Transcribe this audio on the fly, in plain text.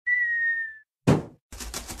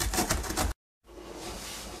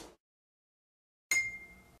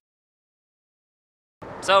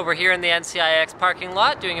So we're here in the NCIX parking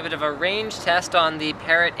lot doing a bit of a range test on the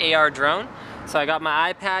Parrot AR.Drone. So I got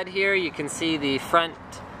my iPad here. You can see the front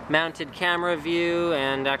mounted camera view,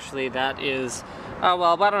 and actually that is, oh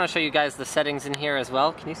well, why don't I show you guys the settings in here as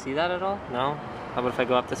well. Can you see that at all? No? How about if I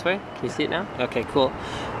go up this way? Can you see it now? Okay, cool.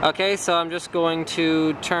 Okay, so I'm just going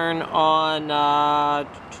to turn on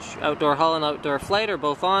outdoor hull and outdoor flight are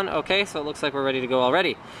both on. Okay, so it looks like we're ready to go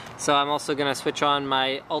already. So I'm also going to switch on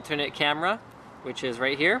my alternate camera, which is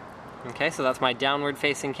right here. Okay, so that's my downward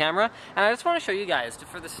facing camera. And I just want to show you guys,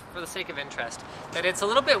 for the sake of interest, that it's a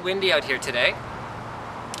little bit windy out here today.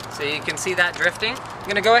 So you can see that drifting. I'm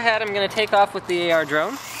going to go ahead, I'm going to take off with the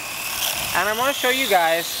AR.Drone. And I want to show you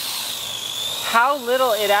guys how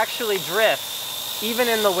little it actually drifts, even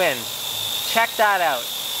in the wind. Check that out.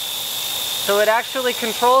 So it actually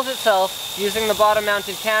controls itself using the bottom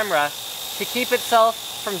mounted camera to keep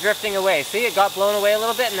itself from drifting away. See, it got blown away a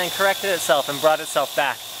little bit and then corrected itself and brought itself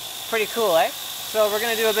back. Pretty cool, eh? So we're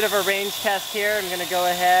going to do a bit of a range test here. I'm going to go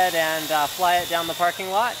ahead and fly it down the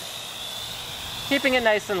parking lot. Keeping it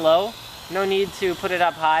nice and low. No need to put it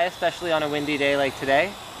up high, especially on a windy day like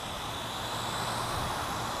today.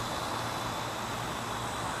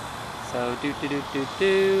 So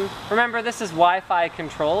do. Remember, this is Wi-Fi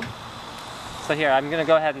controlled. So here, I'm going to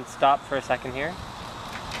go ahead and stop for a second here.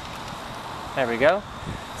 There we go.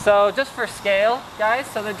 So just for scale, guys,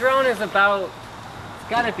 so the drone is about, it's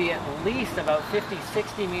got to be at least about 50,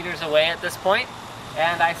 60 meters away at this point.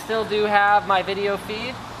 And I still do have my video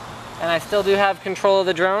feed, and I still do have control of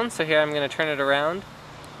the drone. So here I'm going to turn it around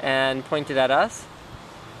and point it at us.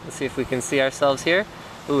 Let's see if we can see ourselves here.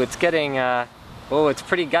 Ooh, it's getting, oh, it's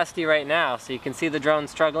pretty gusty right now. So you can see the drone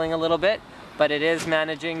struggling a little bit, but it is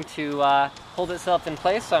managing to hold itself in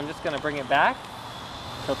place. So I'm just going to bring it back.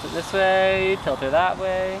 Tilt it this way, tilt her that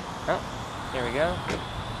way. Oh, here we go.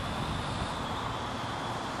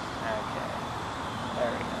 Okay,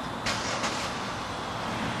 there we go.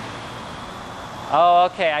 Oh,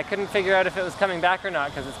 okay, I couldn't figure out if it was coming back or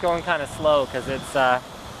not because it's going kind of slow because it's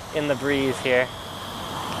in the breeze here.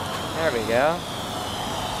 There we go.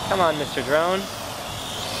 Come on, Mr. Drone.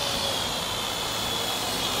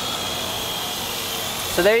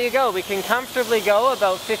 So there you go. We can comfortably go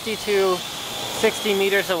about 50 to 60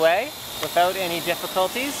 meters away without any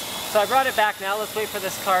difficulties. So I brought it back now. Let's wait for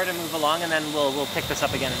this car to move along and then we'll pick this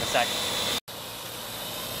up again in a second.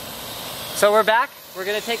 So we're back. We're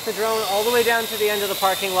going to take the drone all the way down to the end of the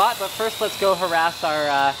parking lot, but first let's go harass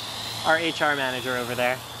our HR manager over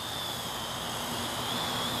there.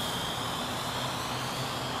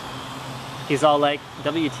 He's all like,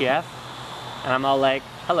 WTF? And I'm all like,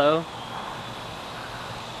 hello.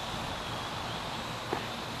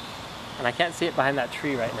 And I can't see it behind that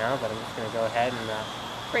tree right now, but I'm just going to go ahead and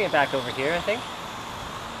bring it back over here, I think.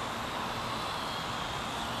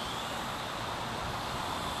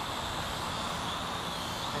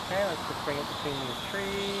 Okay, let's just bring it between these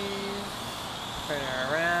trees. Turn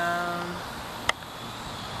her around.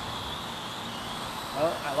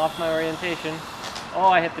 Oh, I lost my orientation.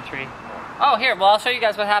 Oh, I hit the tree. Oh, here, well, I'll show you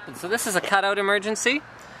guys what happens. So this is a cutout emergency.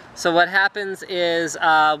 So what happens is,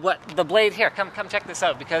 what the blade, here, come check this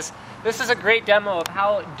out, because this is a great demo of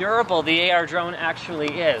how durable the AR.Drone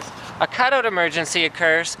actually is. A cutout emergency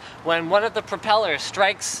occurs when one of the propellers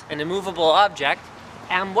strikes an immovable object,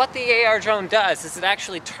 and what the AR.Drone does is it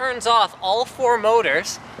actually turns off all 4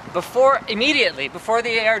 motors immediately before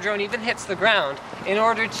the AR.Drone even hits the ground in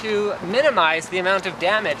order to minimize the amount of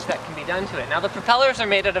damage that can be done to it. Now the propellers are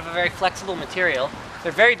made out of a very flexible material.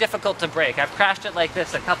 They're very difficult to break. I've crashed it like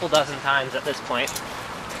this a couple dozen times at this point.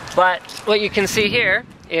 But what you can see here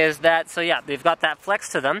is that, so yeah, they've got that flex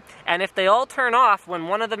to them, and if they all turn off when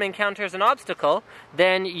one of them encounters an obstacle,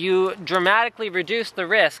 then you dramatically reduce the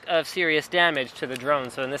risk of serious damage to the drone.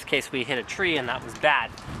 So in this case we hit a tree and that was bad.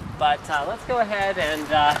 But let's go ahead and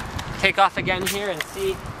take off again here and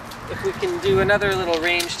see if we can do another little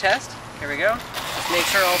range test. Here we go. Just make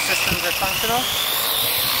sure all systems are functional.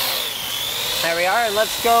 There we are, and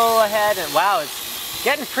let's go ahead and, wow, it's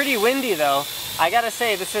getting pretty windy though. I gotta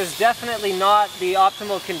say, this is definitely not the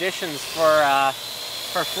optimal conditions for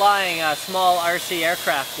flying a small RC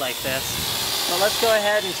aircraft like this. So let's go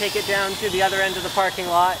ahead and take it down to the other end of the parking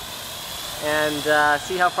lot and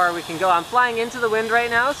see how far we can go. I'm flying into the wind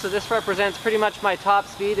right now, so this represents pretty much my top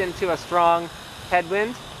speed into a strong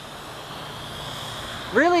headwind.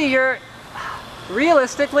 Really,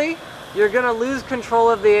 realistically, you're gonna lose control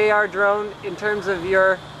of the AR.Drone in terms of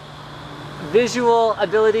your visual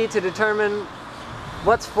ability to determine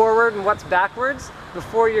what's forward and what's backwards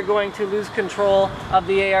before you're going to lose control of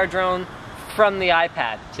the AR.Drone from the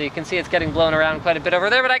iPad. So you can see it's getting blown around quite a bit over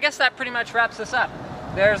there, but I guess that pretty much wraps this up.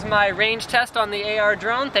 there's my range test on the AR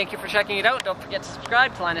drone. Thank you for checking it out. Don't forget to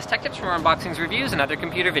subscribe to Linus Tech Tips for more unboxings, reviews, and other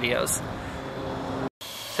computer videos.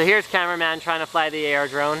 So here's cameraman trying to fly the AR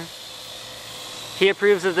drone. He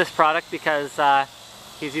approves of this product because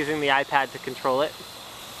he's using the iPad to control it.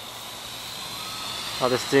 I'll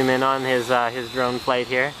just zoom in on his drone flight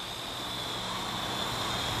here.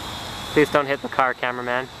 Please don't hit the car,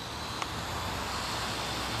 cameraman.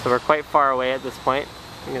 So we're quite far away at this point.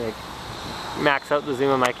 I'm going to max out the zoom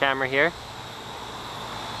of my camera here.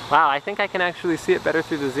 Wow, I think I can actually see it better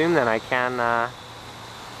through the zoom than I can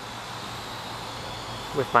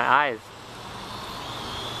with my eyes.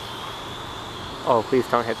 Oh, please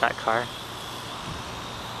don't hit that car.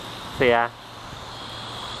 So yeah,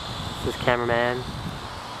 this is cameraman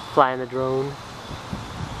flying the drone.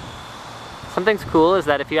 Something's cool is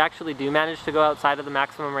that if you actually do manage to go outside of the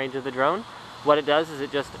maximum range of the drone, what it does is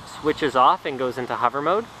it just switches off and goes into hover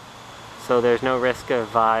mode. So there's no risk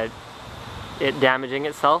of it damaging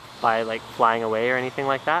itself by like flying away or anything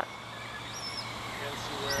like that.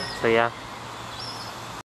 So yeah.